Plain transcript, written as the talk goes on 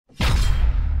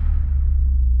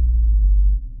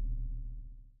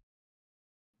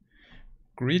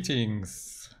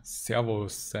Greetings,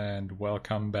 servus, and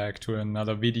welcome back to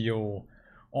another video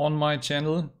on my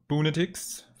channel,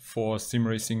 Boonatix, for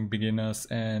Simracing beginners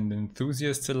and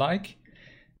enthusiasts alike.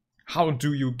 How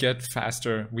do you get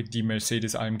faster with the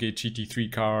Mercedes AMG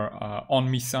GT3 car on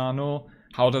Misano?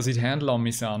 How does it handle on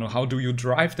Misano? How do you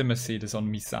drive the Mercedes on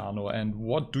Misano? And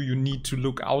what do you need to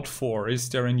look out for? Is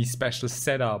there any special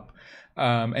setup?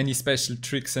 Any special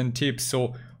tricks and tips?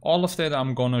 So all of that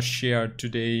I'm gonna share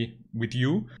today with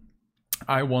you.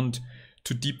 I want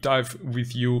to deep dive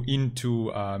with you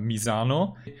into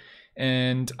Misano,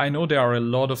 and I know there are a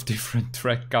lot of different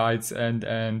track guides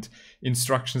and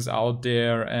instructions out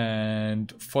there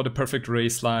and for the perfect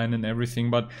race line and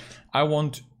everything, but I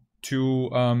want to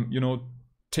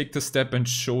take the step and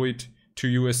show it to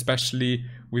you, especially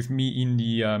with me in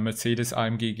the Mercedes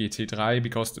AMG GT3,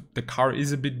 because the car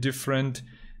is a bit different.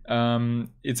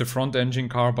 It's a front engine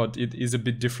car, but it is a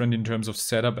bit different in terms of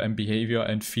setup and behavior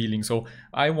and feeling. So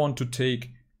I want to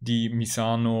take the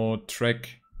Misano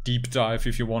track deep dive,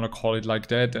 if you want to call it like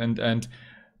that, and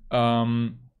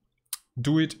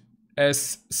do it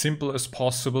as simple as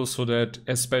possible, so that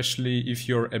especially if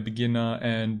you're a beginner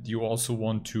and you also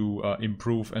want to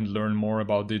improve and learn more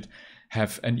about it,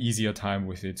 have an easier time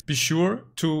with it. Be sure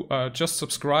to just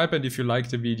subscribe, and if you like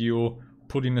the video,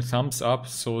 put in a thumbs up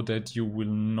so that you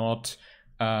will not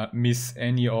miss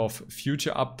any of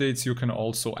future updates. You can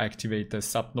also activate the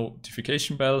sub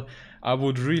notification bell. I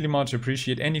would really much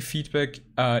appreciate any feedback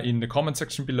in the comment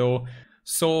section below.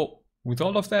 So with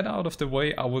all of that out of the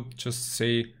way, I would just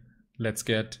say let's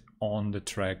get on the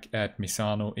track at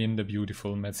Misano in the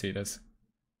beautiful Mercedes.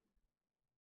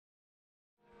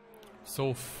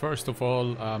 So first of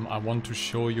all, I want to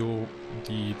show you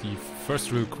the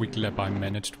first real quick lap I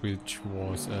managed, which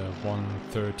was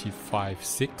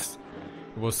 1:35.6.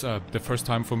 It was the first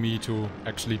time for me to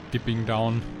actually dipping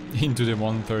down into the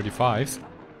 1:35s.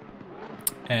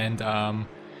 And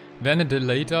then a day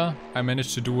later I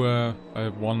managed to do a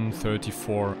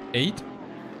 1:34.8.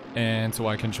 And so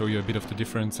I can show you a bit of the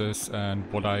differences and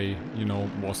what I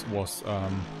was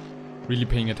really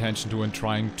paying attention to and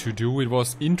trying to do. It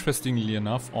was, interestingly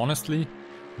enough, honestly,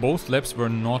 both laps were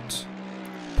not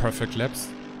perfect laps,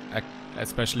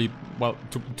 especially, well,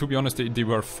 to be honest, they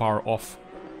were far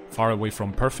away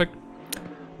from perfect,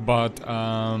 but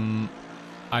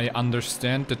I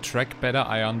understand the track better,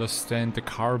 I understand the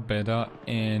car better,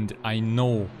 and I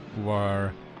know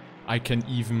where I can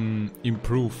even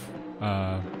improve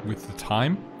with the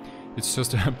time. It's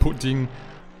just putting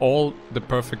all the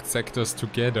perfect sectors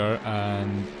together,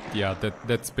 and yeah,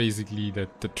 that's basically the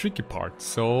tricky part.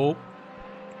 So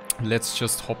let's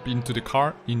just hop into the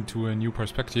car, into a new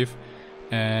perspective,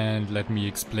 and let me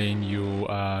explain you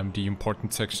the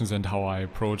important sections and how I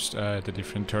approached the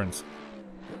different turns.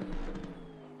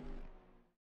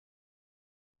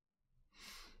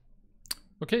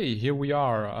 Okay, here we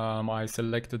are. I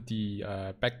selected the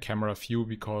back camera view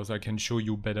because I can show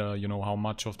you better, how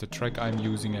much of the track I'm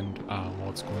using and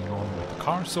what's going on with the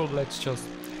car. So let's just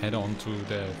head on to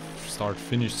the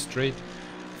start-finish straight.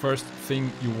 First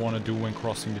thing you want to do when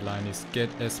crossing the line is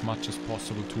get as much as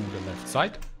possible to the left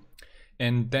side.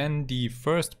 And then the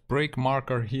first brake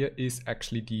marker here is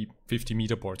actually the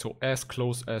 50-meter board. So as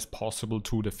close as possible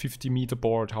to the 50-meter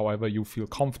board, however you feel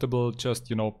comfortable.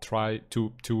 Just, try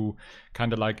to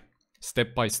kind of like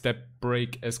step-by-step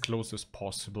brake as close as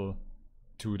possible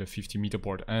to the 50-meter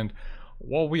board. And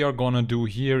what we are gonna do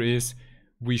here is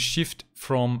we shift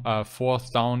from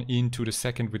fourth down into the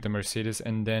second with the Mercedes,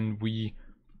 and then we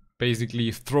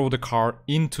basically throw the car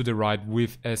into the right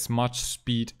with as much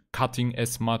speed, cutting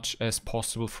as much as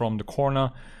possible from the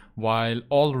corner, while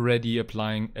already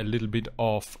applying a little bit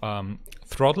of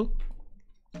throttle.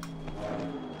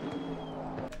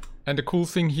 And the cool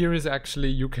thing here is actually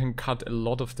you can cut a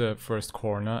lot of the first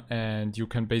corner, and you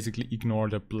can basically ignore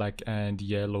the black and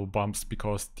yellow bumps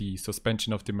because the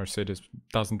suspension of the Mercedes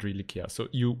doesn't really care. So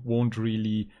you won't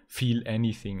really feel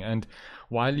anything. And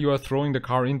while you are throwing the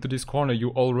car into this corner,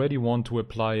 you already want to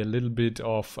apply a little bit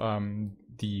of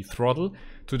the throttle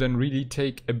to then really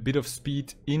take a bit of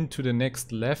speed into the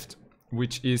next left,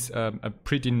 which is a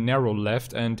pretty narrow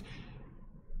left, and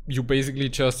you basically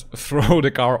just throw the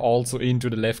car also into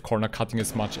the left corner, cutting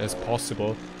as much as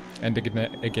possible, and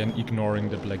again ignoring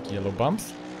the black-yellow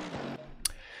bumps.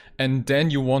 And then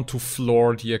you want to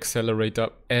floor the accelerator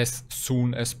as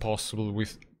soon as possible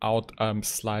without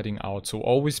sliding out. So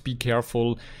always be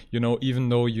careful, even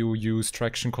though you use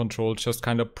traction control, just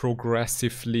kind of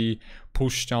progressively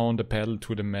push down the pedal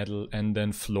to the metal and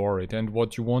then floor it. And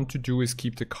what you want to do is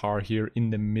keep the car here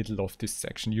in the middle of this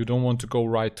section. You don't want to go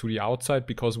right to the outside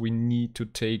because we need to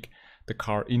take the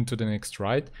car into the next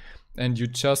right. And you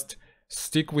just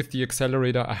stick with the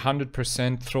accelerator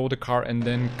 100%, throw the car, and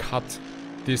then cut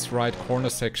this right corner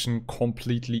section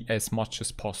completely as much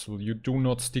as possible. You do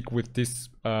not stick with this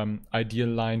ideal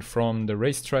line from the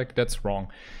racetrack. That's wrong.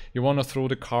 You want to throw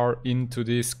the car into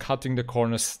this, cutting the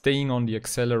corner, staying on the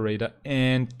accelerator,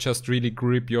 and just really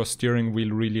grip your steering wheel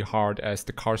really hard as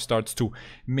the car starts to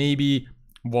maybe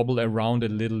wobble around a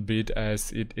little bit,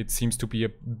 as it seems to be a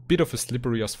bit of a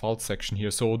slippery asphalt section here.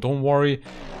 So don't worry,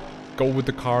 go with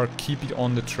the car, keep it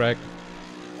on the track.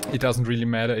 It doesn't really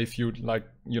matter if you, like,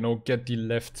 you know, get the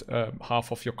left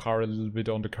half of your car a little bit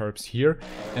on the curbs here.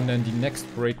 And then the next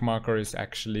brake marker is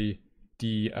actually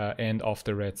the end of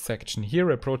the red section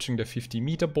here, approaching the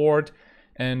 50-meter board.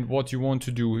 And what you want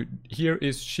to do here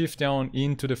is shift down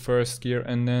into the first gear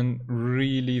and then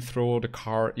really throw the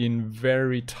car in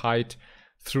very tight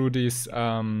through this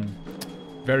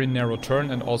very narrow turn,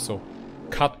 and also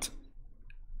cut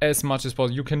as much as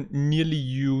possible. You can nearly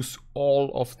use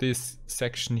all of this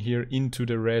section here into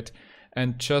the red,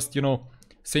 and just, you know,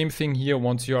 same thing here.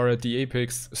 Once you are at the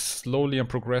apex, slowly and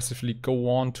progressively go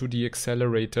on to the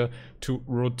accelerator to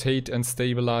rotate and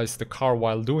stabilize the car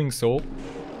while doing so.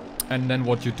 And then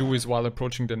what you do is, while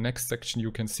approaching the next section,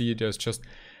 you can see there's just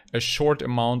a short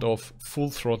amount of full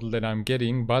throttle that I'm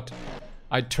getting, but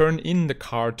I turn in the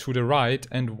car to the right,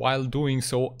 and while doing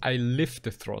so I lift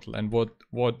the throttle. And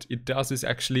what it does is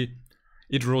actually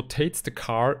it rotates the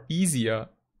car easier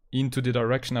into the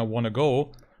direction I want to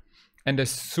go. And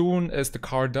as soon as the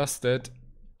car does that,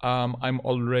 I'm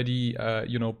already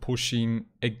you know, pushing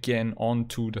again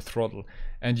onto the throttle,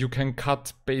 and you can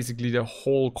cut basically the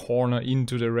whole corner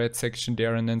into the red section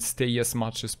there and then stay as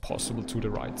much as possible to the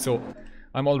right. So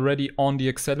I'm already on the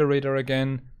accelerator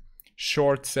again,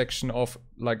 short section of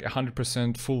like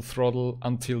 100% full throttle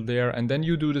until there, and then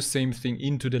you do the same thing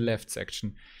into the left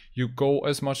section. You go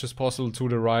as much as possible to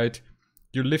the right,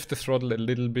 you lift the throttle a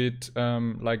little bit,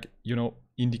 like, you know,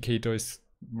 indicator is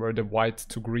where the white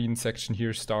to green section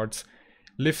here starts.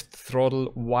 Lift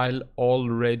throttle while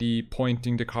already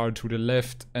pointing the car to the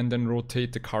left, and then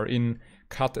rotate the car in,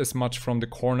 cut as much from the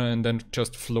corner, and then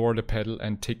just floor the pedal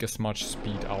and take as much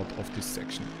speed out of this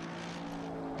section.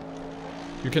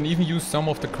 You can even use some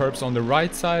of the curbs on the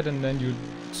right side, and then you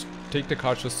take the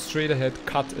car just straight ahead,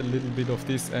 cut a little bit of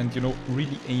this, and, you know,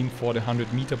 really aim for the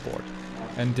 100-meter board.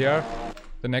 And there,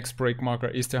 the next brake marker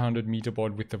is the 100-meter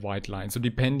board with the white line. So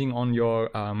depending on your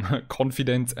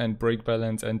confidence and brake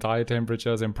balance and tire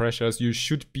temperatures and pressures, you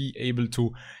should be able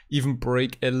to even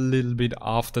brake a little bit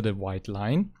after the white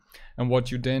line. And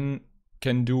what you then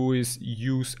can do is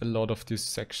use a lot of this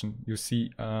section. You see,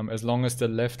 as long as the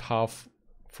left half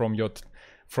from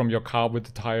your car with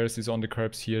the tires is on the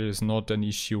curbs here, is not an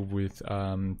issue with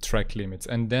track limits.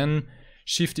 And then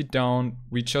shift it down.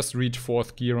 We just reach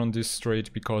 4th gear on this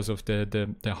straight because of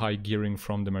the high gearing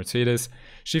from the Mercedes.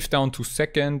 Shift down to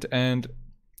 2nd, and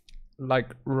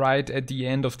like right at the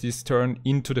end of this turn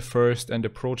into the 1st, and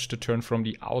approach the turn from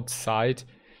the outside.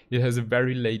 It has a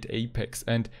very late apex,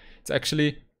 and it's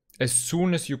actually, as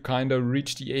soon as you kind of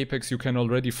reach the apex, you can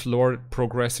already floor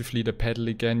progressively the pedal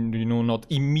again, you know, not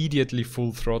immediately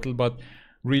full throttle, but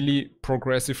really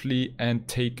progressively, and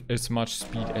take as much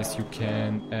speed as you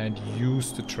can, and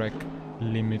use the track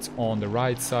limits on the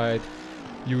right side.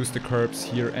 Use the curbs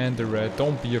here and the red.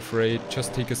 Don't be afraid,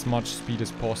 just take as much speed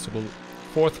as possible.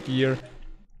 4th gear,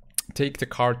 take the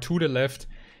car to the left,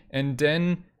 and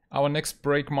then our next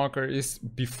brake marker is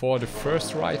before the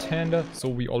first right-hander, so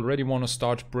we already want to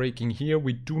start braking here.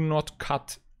 We do not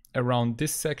cut around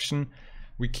this section.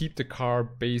 We keep the car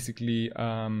basically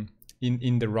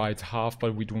in the right half,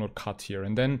 but we do not cut here.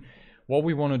 And then what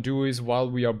we want to do is,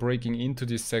 while we are braking into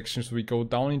these sections, we go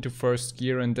down into 1st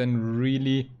gear and then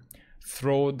really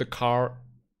throw the car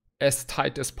as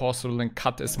tight as possible and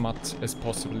cut as much as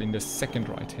possible in the 2nd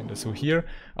right-hander. So here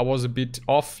I was a bit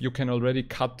off. You can already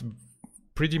cut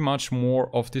pretty much more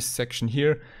of this section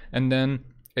here, and then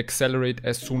accelerate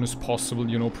as soon as possible,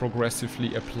 you know,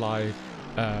 progressively apply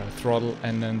throttle,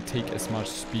 and then take as much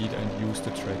speed and use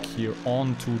the track here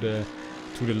on to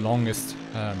the longest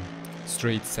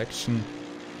straight section,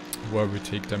 where we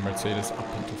take the Mercedes up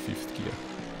into 5th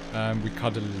gear. We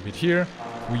cut a little bit here,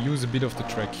 we use a bit of the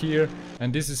track here,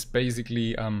 and this is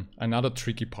basically another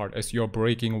tricky part as you're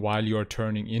braking while you're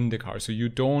turning in the car. So you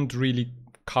don't really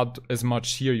cut as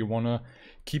much here. You want to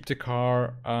keep the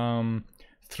car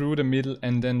through the middle,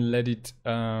 and then let it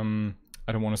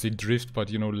I don't want to say drift, but,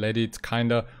 you know, let it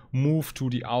kind of move to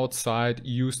the outside,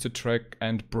 use the track,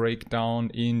 and brake down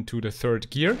into the 3rd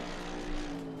gear.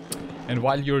 And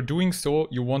while you're doing so,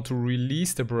 you want to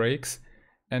release the brakes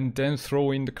and then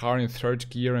throw in the car in third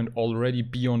gear and already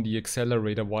be on the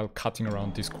accelerator while cutting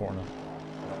around this corner.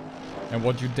 And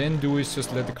what you then do is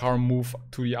just let the car move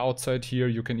to the outside here.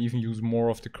 You can even use more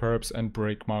of the curbs, and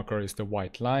brake marker is the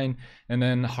white line. And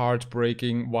then hard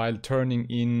braking while turning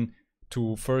in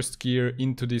to first gear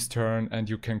into this turn, and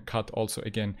you can cut also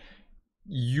again.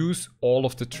 Use all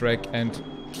of the track and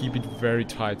keep it very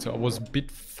tight. So I was a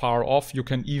bit far off. You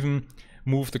can even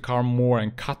move the car more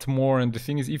and cut more, and the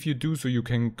thing is, if you do so, you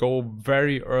can go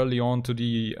very early on to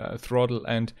the throttle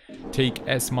and take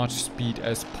as much speed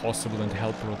as possible and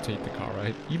help rotate the car.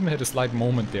 I even had a slight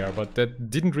moment there, but that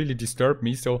didn't really disturb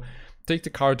me. So take the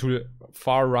car to the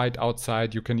far right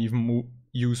outside. You can even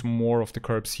use more of the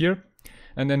curbs here,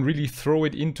 and then really throw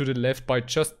it into the left by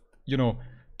just, you know,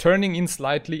 turning in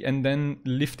slightly and then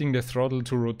lifting the throttle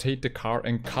to rotate the car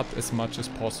and cut as much as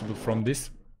possible from this.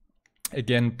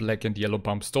 Again, black and yellow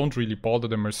bumps don't really bother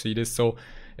the Mercedes. So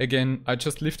again, I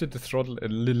just lifted the throttle a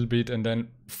little bit and then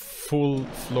full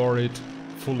floor it,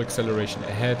 full acceleration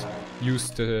ahead, use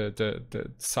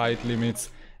the side limits,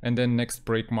 and then next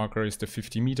brake marker is the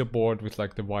 50-meter board with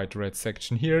like the white red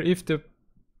section here. If the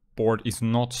board is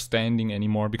not standing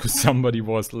anymore because somebody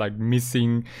was like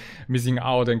missing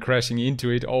out and crashing into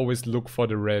it, always look for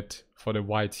the red, for the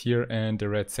white here and the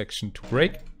red section to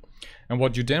brake. And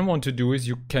what you then want to do is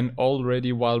you can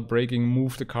already, while braking,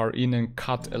 move the car in and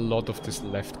cut a lot of this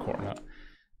left corner.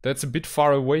 That's a bit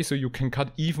far away, so you can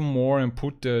cut even more and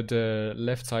put the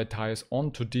left side tires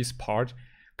onto this part,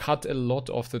 cut a lot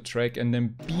of the track, and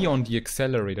then be on the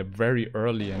accelerator very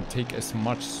early and take as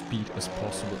much speed as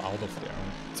possible out of there.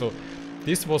 So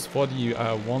this was for the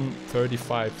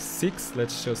 1:35.6.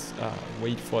 Let's just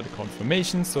wait for the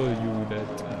confirmation so you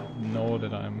that know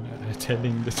that I'm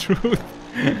telling the truth.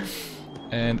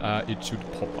 And it should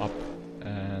pop up.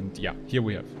 And yeah, here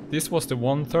we have. This was the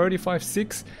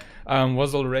 1:35.6.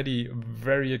 Was already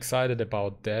very excited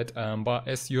about that. But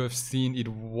as you have seen, it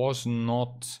was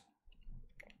not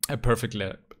a perfect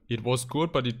lap. It was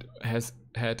good, but it has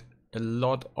had a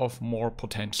lot of more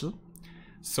potential.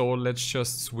 So let's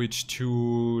just switch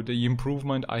to the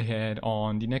improvement I had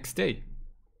on the next day.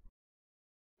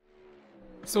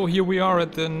 So here we are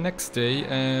at the next day,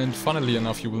 and funnily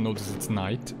enough, you will notice it's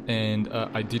night, and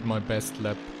I did my best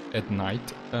lap at night.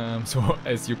 So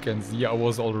as you can see, I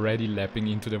was already lapping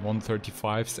into the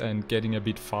 1:35s and getting a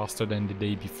bit faster than the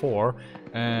day before.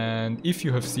 And if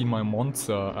you have seen my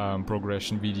Monza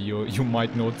progression video, you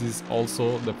might notice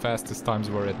also the fastest times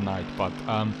were at night. But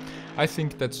I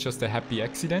think that's just a happy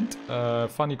accident,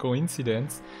 funny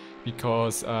coincidence,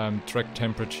 because track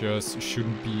temperatures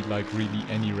shouldn't be like really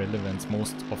any relevance.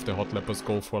 Most of the hot lappers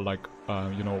go for like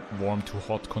you know, warm to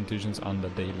hot conditions under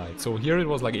daylight. So here it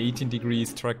was like 18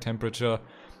 degrees track temperature.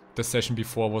 The session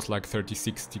before was like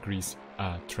 36 degrees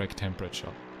track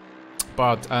temperature.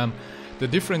 But the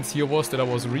difference here was that I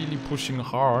was really pushing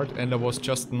hard and I was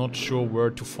just not sure where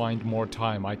to find more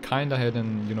time. I kind of had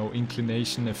an, you know,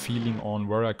 inclination, a feeling on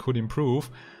where I could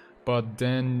improve. But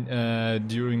then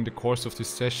during the course of this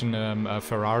session, a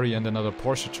Ferrari and another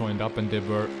Porsche joined up and they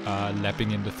were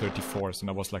lapping in the 34s. And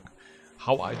I was like,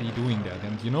 how are they doing that?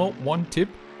 And you know, one tip,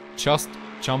 just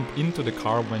jump into the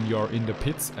car when you're in the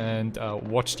pits and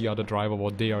watch the other driver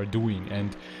what they are doing.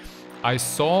 And I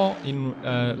saw in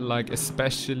like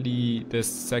especially the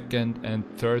second and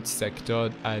third sector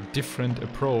a different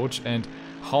approach, and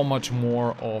how much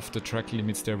more of the track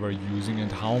limits they were using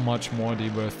and how much more they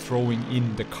were throwing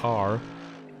in the car,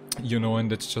 you know.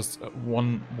 And that's just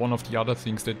one of the other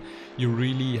things, that you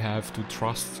really have to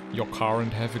trust your car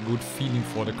and have a good feeling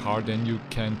for the car. Then you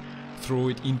can throw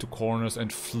it into corners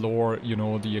and floor, you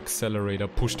know, the accelerator,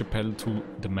 push the pedal to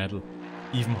the metal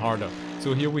even harder.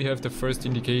 So here we have the first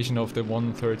indication of the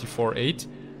 1:34.8,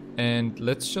 and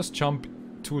let's just jump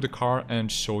to the car and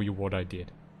show you what I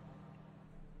did.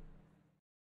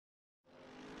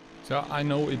 So I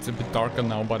know it's a bit darker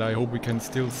now, but I hope we can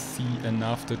still see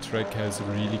enough. The track has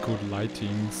really good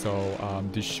lighting, so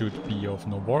this should be of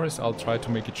no worries. I'll try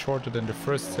to make it shorter than the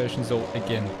first session. So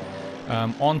again,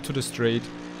 onto the straight,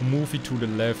 move it to the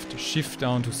left, shift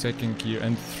down to second gear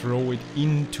and throw it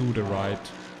into the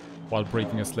right while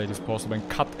braking as late as possible, and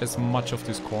cut as much of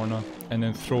this corner, and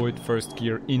then throw it first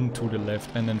gear into the left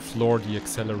and then floor the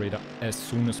accelerator as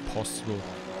soon as possible.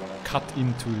 Cut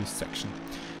into this section.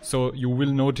 So you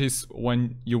will notice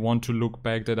when you want to look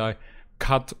back that I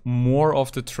cut more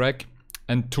of the track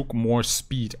and took more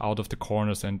speed out of the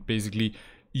corners and basically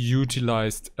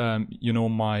utilized you know,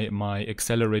 my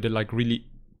accelerator, like really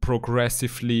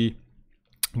progressively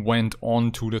went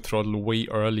on to the throttle way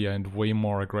earlier and way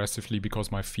more aggressively,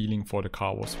 because my feeling for the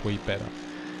car was way better.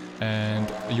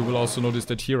 And you will also notice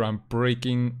that here I'm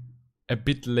braking a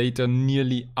bit later,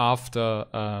 nearly after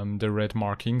the red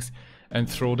markings, and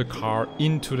throw the car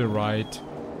into the right,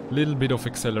 little bit of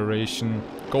acceleration,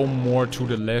 go more to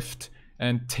the left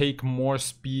and take more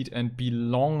speed and be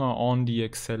longer on the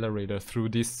accelerator through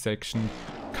this section,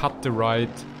 cut the right,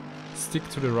 stick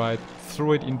to the right,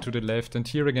 throw it into the left, and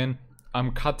here again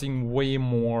I'm cutting way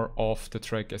more off the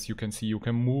track. As you can see, you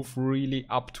can move really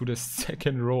up to the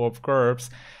second row of curbs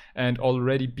and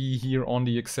already be here on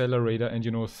the accelerator and,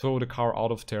 you know, throw the car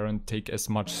out of there and take as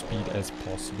much speed as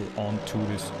possible onto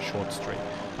this short straight.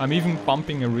 I'm even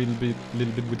bumping a little bit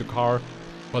with the car,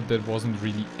 but that wasn't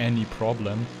really any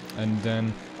problem. And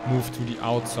then move to the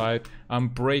outside. I'm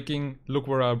braking, look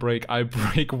where I brake. I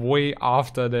brake way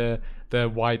after the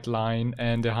white line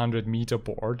and the 100-meter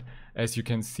board, as you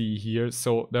can see here.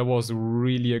 So that was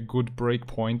really a good brake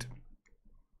point.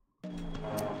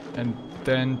 And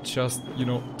then just, you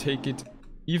know, take it,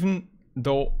 even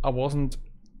though I wasn't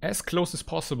as close as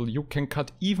possible, you can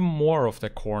cut even more of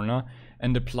that corner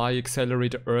and apply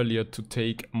accelerator earlier to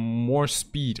take more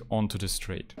speed onto the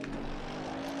straight.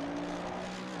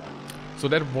 So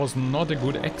that was not a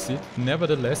good exit.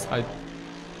 Nevertheless, I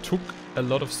took a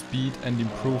lot of speed and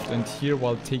improved, and here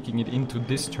while taking it into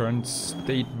this turn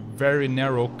stayed very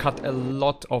narrow, cut a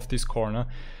lot of this corner.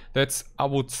 That's, I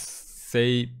would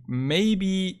say,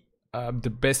 maybe the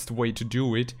best way to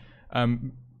do it,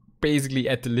 basically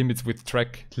at the limits with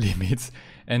track limits.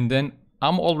 And then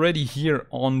I'm already here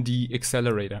on the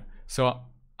accelerator, so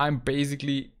I'm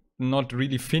basically not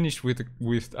really finished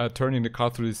with turning the car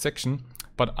through this section,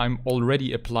 but I'm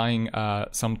already applying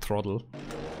some throttle,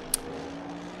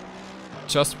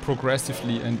 just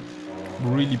progressively, and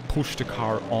really push the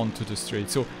car onto the straight.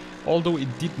 So although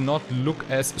it did not look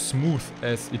as smooth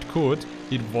as it could,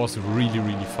 it was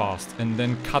really fast. And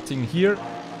then cutting here,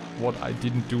 what I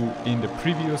didn't do in the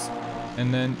previous,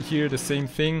 and then here the same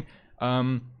thing.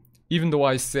 Even though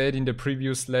I said in the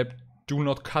previous lap, do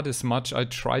not cut as much, I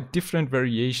tried different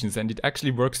variations, and it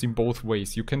actually works in both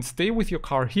ways. You can stay with your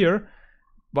car here,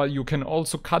 but you can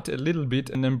also cut a little bit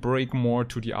and then brake more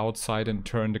to the outside and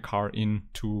turn the car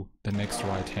into the next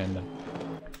right-hander.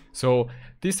 So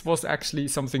this was actually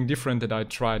something different that I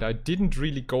tried. I didn't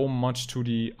really go much to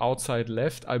the outside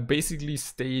left. I basically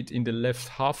stayed in the left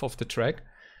half of the track,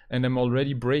 and I'm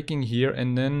already braking here,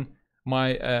 and then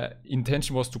my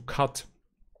intention was to cut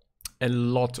a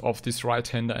lot of this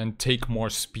right-hander and take more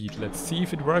speed. Let's see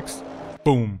if it works.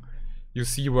 Boom! You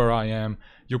see where I am.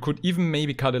 You could even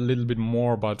maybe cut a little bit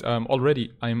more, but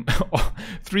already I'm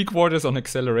 3/4 on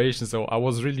acceleration, so I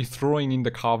was really throwing in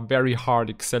the car very hard,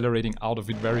 accelerating out of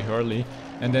it very early,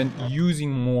 and then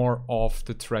using more of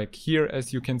the track. Here,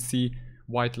 as you can see,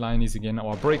 white line is again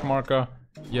our brake marker.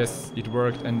 Yes, it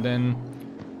worked. And then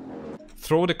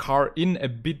throw the car in a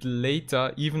bit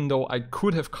later, even though I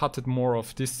could have cutted more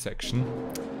of this section.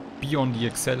 Be on the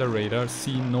accelerator,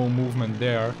 see no movement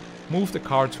there. Move the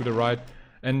car to the right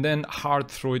and then hard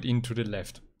throw it into the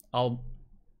left. I'll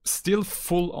still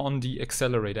full on the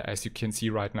accelerator, as you can see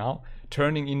right now,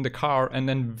 turning in the car, and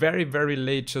then very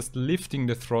late just lifting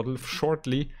the throttle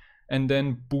shortly and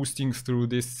then boosting through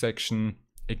this section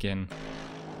again.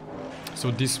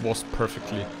 So this was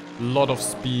perfectly. A lot of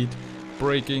speed,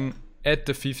 braking at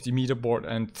the 50-meter board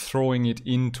and throwing it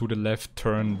into the left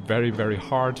turn very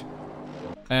hard.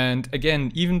 And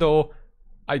again, even though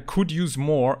I could use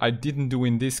more, I didn't do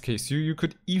in this case. You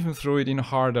could even throw it in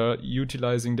harder,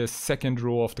 utilizing the second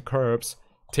row of the curbs,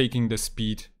 taking the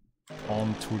speed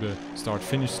onto the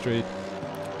start-finish straight.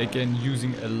 Again,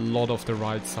 using a lot of the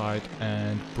right side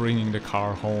and bringing the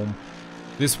car home.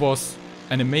 This was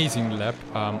an amazing lap.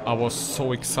 I was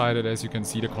so excited, as you can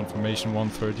see, the confirmation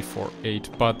 1:34.8.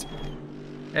 But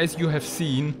as you have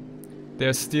seen,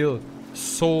 there's still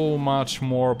so much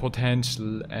more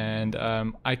potential, and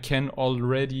I can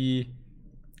already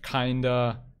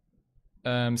kinda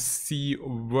see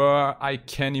where I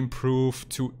can improve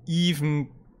to even,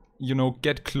 you know,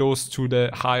 get close to the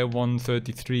high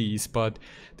 133s. But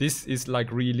this is like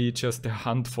really just a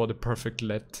hunt for the perfect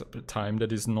lap time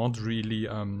that is not really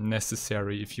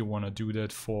necessary if you want to do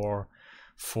that for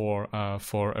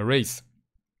a race.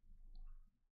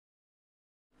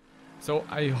 So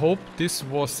I hope this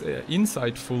was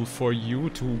insightful for you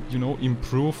to, you know,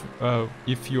 improve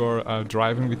if you're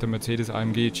driving with the Mercedes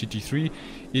AMG GT3.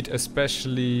 It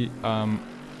especially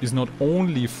is not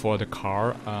only for the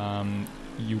car.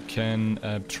 You can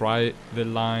try the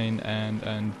line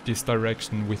and this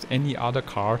direction with any other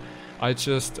car. I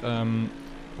just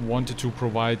wanted to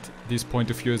provide this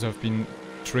point of view, as I've been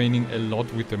training a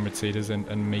lot with the Mercedes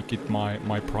and make it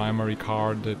my primary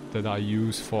car that I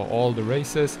use for all the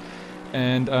races.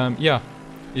 And yeah,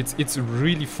 it's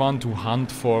really fun to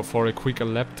hunt for a quicker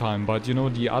lap time. But you know,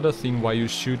 the other thing why you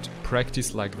should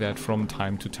practice like that from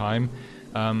time to time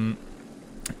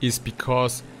is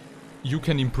because you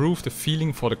can improve the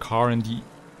feeling for the car and the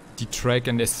track,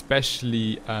 and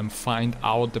especially find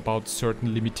out about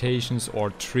certain limitations or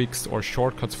tricks or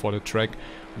shortcuts for the track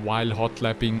while hot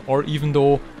lapping, or even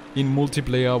though in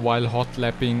multiplayer while hot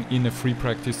lapping in a free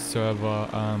practice server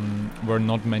where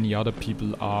not many other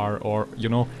people are, or you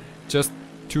know, just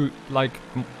to, like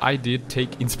I did,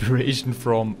 take inspiration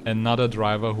from another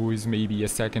driver who is maybe a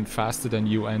second faster than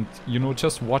you, and you know,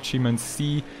 just watch him and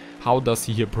see how does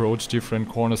he approach different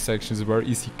corner sections, where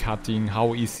is he cutting,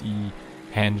 how is he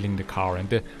handling the car. And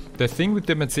the thing with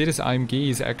the Mercedes AMG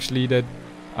is actually that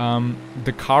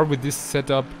the car with this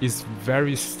setup is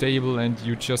very stable, and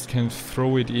you just can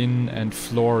throw it in and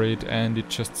floor it and it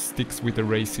just sticks with the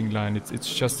racing line.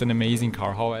 It's just an amazing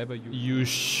car. However, you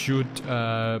should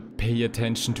pay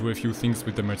attention to a few things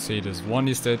with the Mercedes. One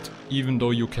is that even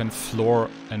though you can floor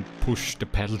and push the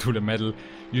pedal to the metal,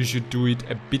 you should do it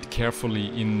a bit carefully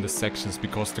in the sections,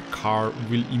 because the car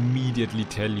will immediately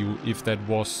tell you if that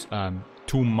was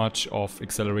too much of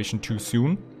acceleration too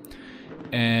soon.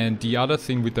 And the other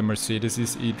thing with the Mercedes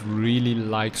is it really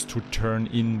likes to turn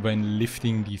in when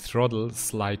lifting the throttle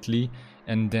slightly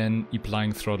and then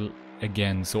applying throttle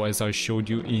again. So as I showed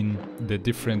you in the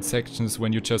different sections,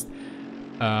 when you just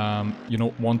you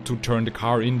know, want to turn the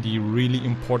car in, the really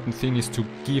important thing is to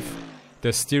give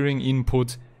the steering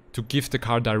input, to give the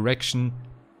car direction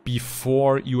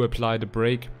before you apply the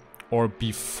brake or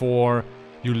before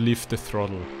you lift the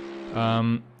throttle.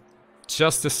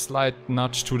 Just a slight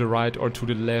nudge to the right or to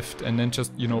the left, and then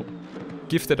just, you know,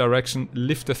 give the direction,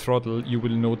 lift the throttle. You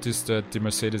will notice that the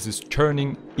Mercedes is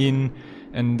turning in,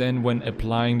 and then when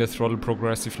applying the throttle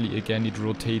progressively again, it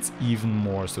rotates even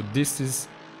more. So this is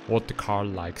what the car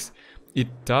likes. It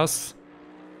does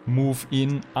move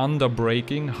in under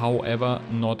braking, however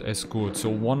not as good. So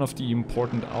one of the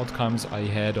important outcomes I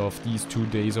had of these 2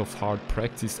 days of hard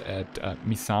practice at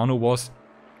Misano was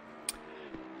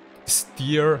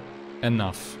steer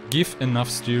enough, give enough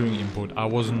steering input. I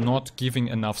was not giving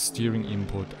enough steering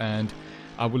input, and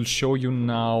I will show you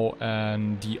now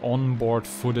the onboard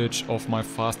footage of my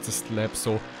fastest lap.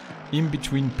 So in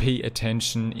between, pay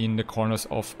attention in the corners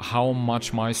of how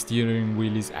much my steering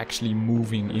wheel is actually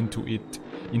moving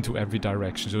into every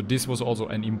direction. So this was also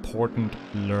an important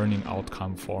learning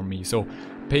outcome for me. So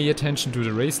pay attention to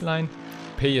the race line,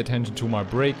 pay attention to my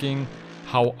braking,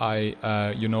 how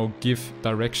I you know, give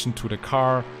direction to the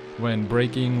car when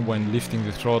braking, when lifting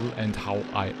the throttle, and how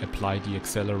I apply the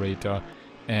accelerator.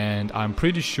 And I'm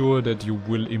pretty sure that you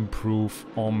will improve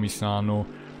on Misano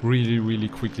really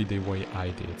quickly the way I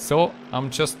did. So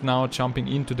I'm just now jumping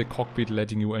into the cockpit,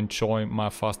 letting you enjoy my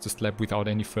fastest lap without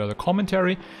any further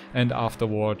commentary, and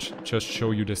afterwards just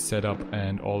show you the setup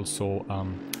and also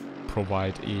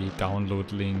provide a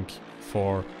download link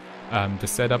for the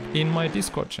setup in my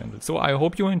Discord channel. So I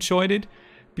hope you enjoyed it.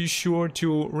 Be sure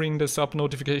to ring the sub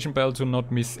notification bell to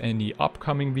not miss any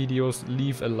upcoming videos.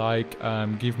 Leave a like,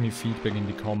 give me feedback in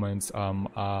the comments.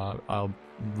 I'll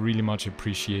really much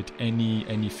appreciate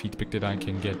any feedback that I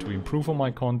can get to improve on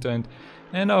my content.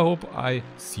 And I hope I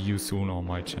see you soon on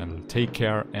my channel. Take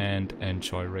care and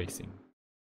enjoy racing.